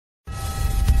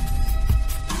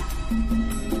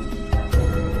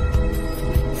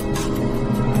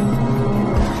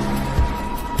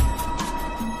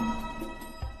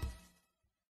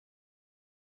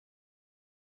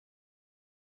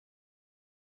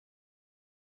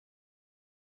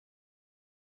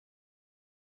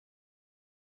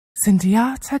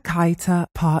Sundiata Keita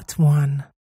Part 1.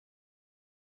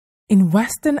 In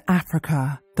Western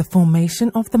Africa, the formation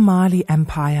of the Mali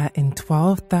Empire in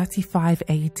 1235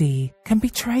 AD can be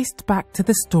traced back to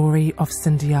the story of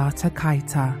Sundiata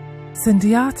Keita.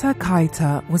 Sundiata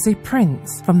Keita was a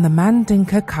prince from the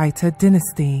Mandinka Keita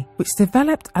dynasty, which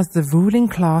developed as the ruling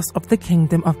class of the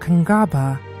Kingdom of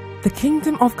Kangaba. The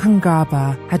Kingdom of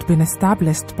Kangaba had been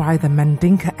established by the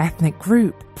Mandinka ethnic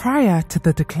group prior to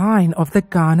the decline of the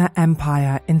Ghana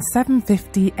Empire in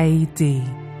 750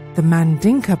 AD. The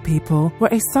Mandinka people were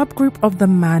a subgroup of the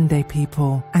Mande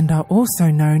people and are also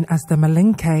known as the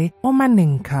Malinke or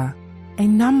Maninka. A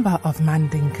number of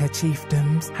Mandinka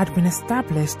chiefdoms had been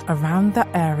established around the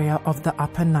area of the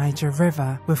Upper Niger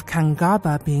River, with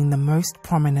Kangaba being the most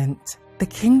prominent. The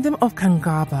Kingdom of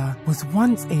Kangaba was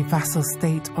once a vassal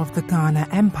state of the Ghana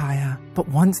Empire, but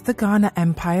once the Ghana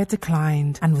Empire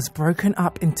declined and was broken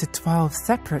up into 12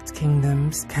 separate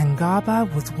kingdoms,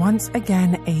 Kangaba was once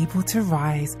again able to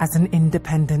rise as an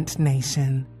independent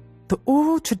nation. The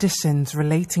oral traditions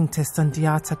relating to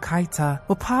Sundiata Keita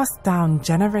were passed down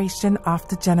generation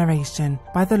after generation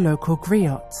by the local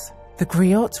griots. The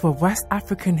griots were West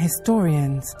African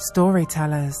historians,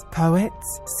 storytellers,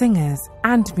 poets, singers,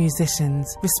 and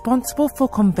musicians responsible for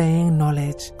conveying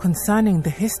knowledge concerning the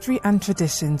history and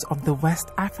traditions of the West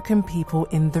African people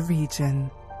in the region.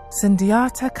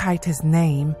 Sundiata Keita's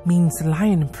name means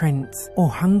Lion Prince or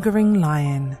Hungering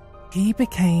Lion. He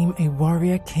became a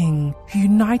warrior king who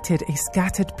united a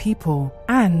scattered people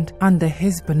and, under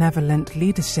his benevolent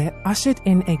leadership, ushered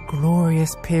in a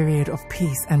glorious period of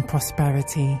peace and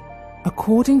prosperity.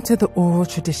 According to the oral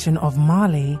tradition of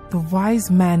Mali, the wise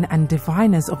men and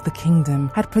diviners of the kingdom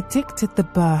had predicted the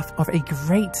birth of a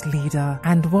great leader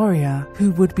and warrior who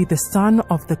would be the son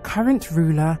of the current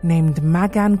ruler named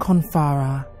Magan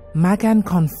Konfara. Magan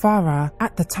Konfara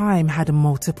at the time had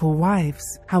multiple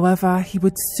wives. However, he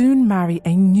would soon marry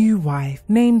a new wife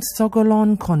named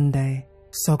Sogolon Konde.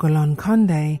 Sogolon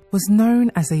Konde was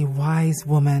known as a wise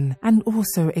woman and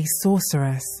also a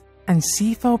sorceress, and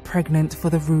she fell pregnant for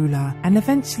the ruler and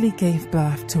eventually gave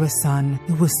birth to a son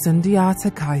who was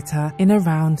Sundiata Keita in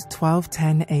around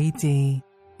 1210 AD.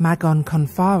 Magan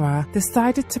Konfara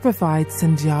decided to provide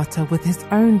Sundiata with his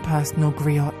own personal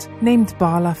griot named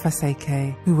Bala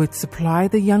Faseke, who would supply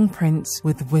the young prince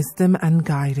with wisdom and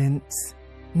guidance.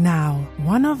 Now,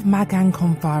 one of Magan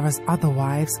Konfara's other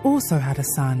wives also had a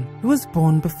son, who was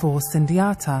born before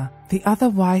Sundiata. The other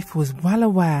wife was well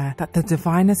aware that the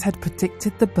diviners had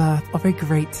predicted the birth of a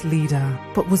great leader,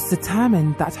 but was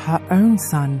determined that her own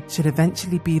son should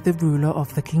eventually be the ruler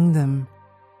of the kingdom.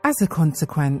 As a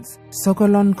consequence,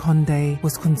 Sogolon Konde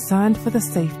was concerned for the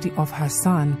safety of her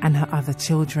son and her other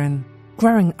children.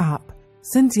 Growing up,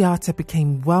 Sundiata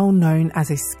became well known as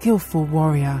a skillful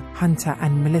warrior, hunter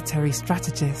and military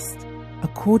strategist.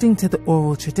 According to the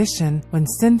oral tradition, when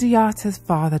Sundiata's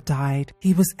father died,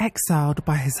 he was exiled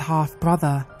by his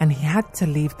half-brother and he had to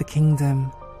leave the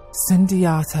kingdom.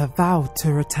 Sundiata vowed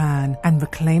to return and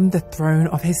reclaim the throne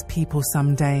of his people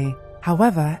someday.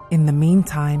 However, in the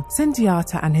meantime,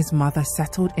 Sundiata and his mother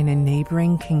settled in a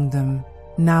neighboring kingdom.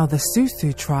 Now the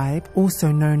Susu tribe,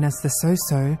 also known as the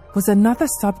Soso, was another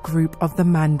subgroup of the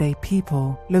Mande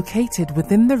people, located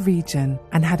within the region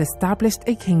and had established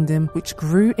a kingdom which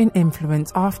grew in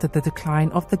influence after the decline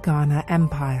of the Ghana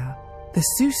Empire. The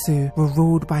Susu were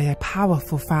ruled by a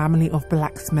powerful family of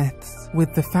blacksmiths,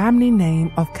 with the family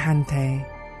name of Kante.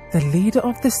 The leader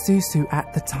of the Susu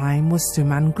at the time was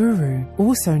Sumanguru,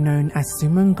 also known as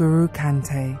Sumanguru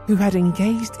Kante, who had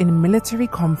engaged in military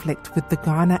conflict with the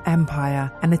Ghana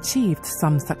Empire and achieved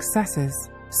some successes.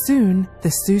 Soon,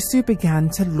 the Susu began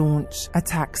to launch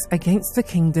attacks against the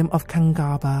kingdom of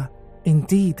Kangaba.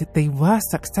 Indeed, they were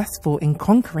successful in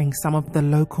conquering some of the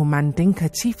local Mandinka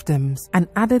chiefdoms and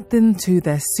added them to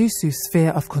their Susu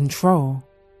sphere of control.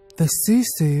 The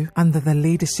Susu, under the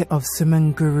leadership of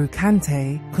Sumanguru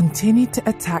Kante, continued to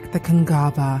attack the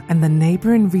Kangaba and the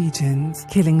neighboring regions,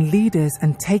 killing leaders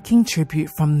and taking tribute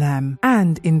from them,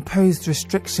 and imposed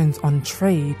restrictions on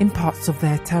trade in parts of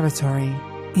their territory.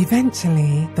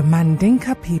 Eventually, the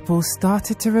Mandinka people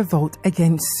started to revolt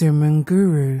against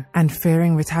Sumanguru, and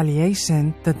fearing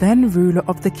retaliation, the then ruler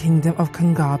of the kingdom of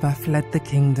Kangaba fled the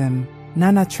kingdom.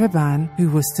 Nana Treban, who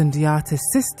was Sundiata's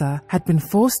sister, had been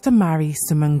forced to marry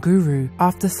Sumanguru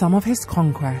after some of his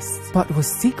conquests, but was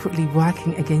secretly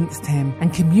working against him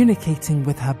and communicating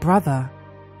with her brother.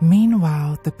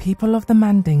 Meanwhile, the people of the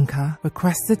Mandinka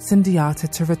requested Sundiata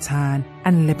to return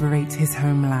and liberate his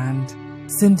homeland.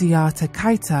 Sundiata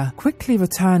Keita quickly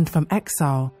returned from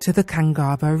exile to the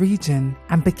Kangaba region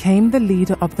and became the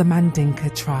leader of the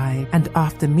Mandinka tribe, and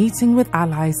after meeting with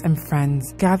allies and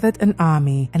friends, gathered an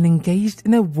army and engaged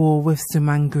in a war with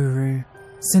Sumanguru.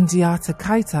 Sundiata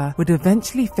Keita would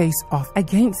eventually face off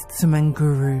against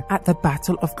Sumanguru at the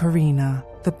Battle of Karina.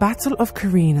 The Battle of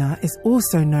Karina is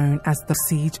also known as the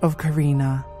Siege of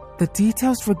Karina. The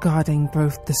details regarding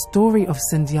both the story of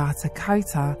Sundiata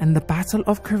Keita and the Battle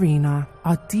of Karina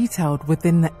are detailed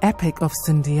within the Epic of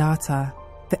Sundiata.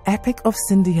 The Epic of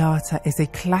Sundiata is a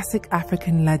classic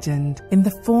African legend in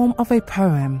the form of a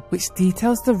poem which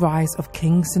details the rise of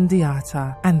King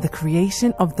Sundiata and the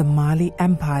creation of the Mali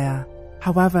Empire.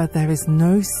 However, there is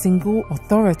no single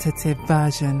authoritative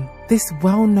version. This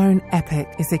well-known epic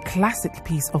is a classic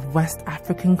piece of West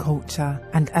African culture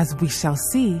and, as we shall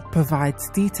see, provides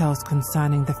details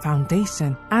concerning the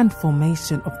foundation and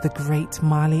formation of the great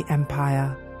Mali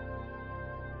Empire.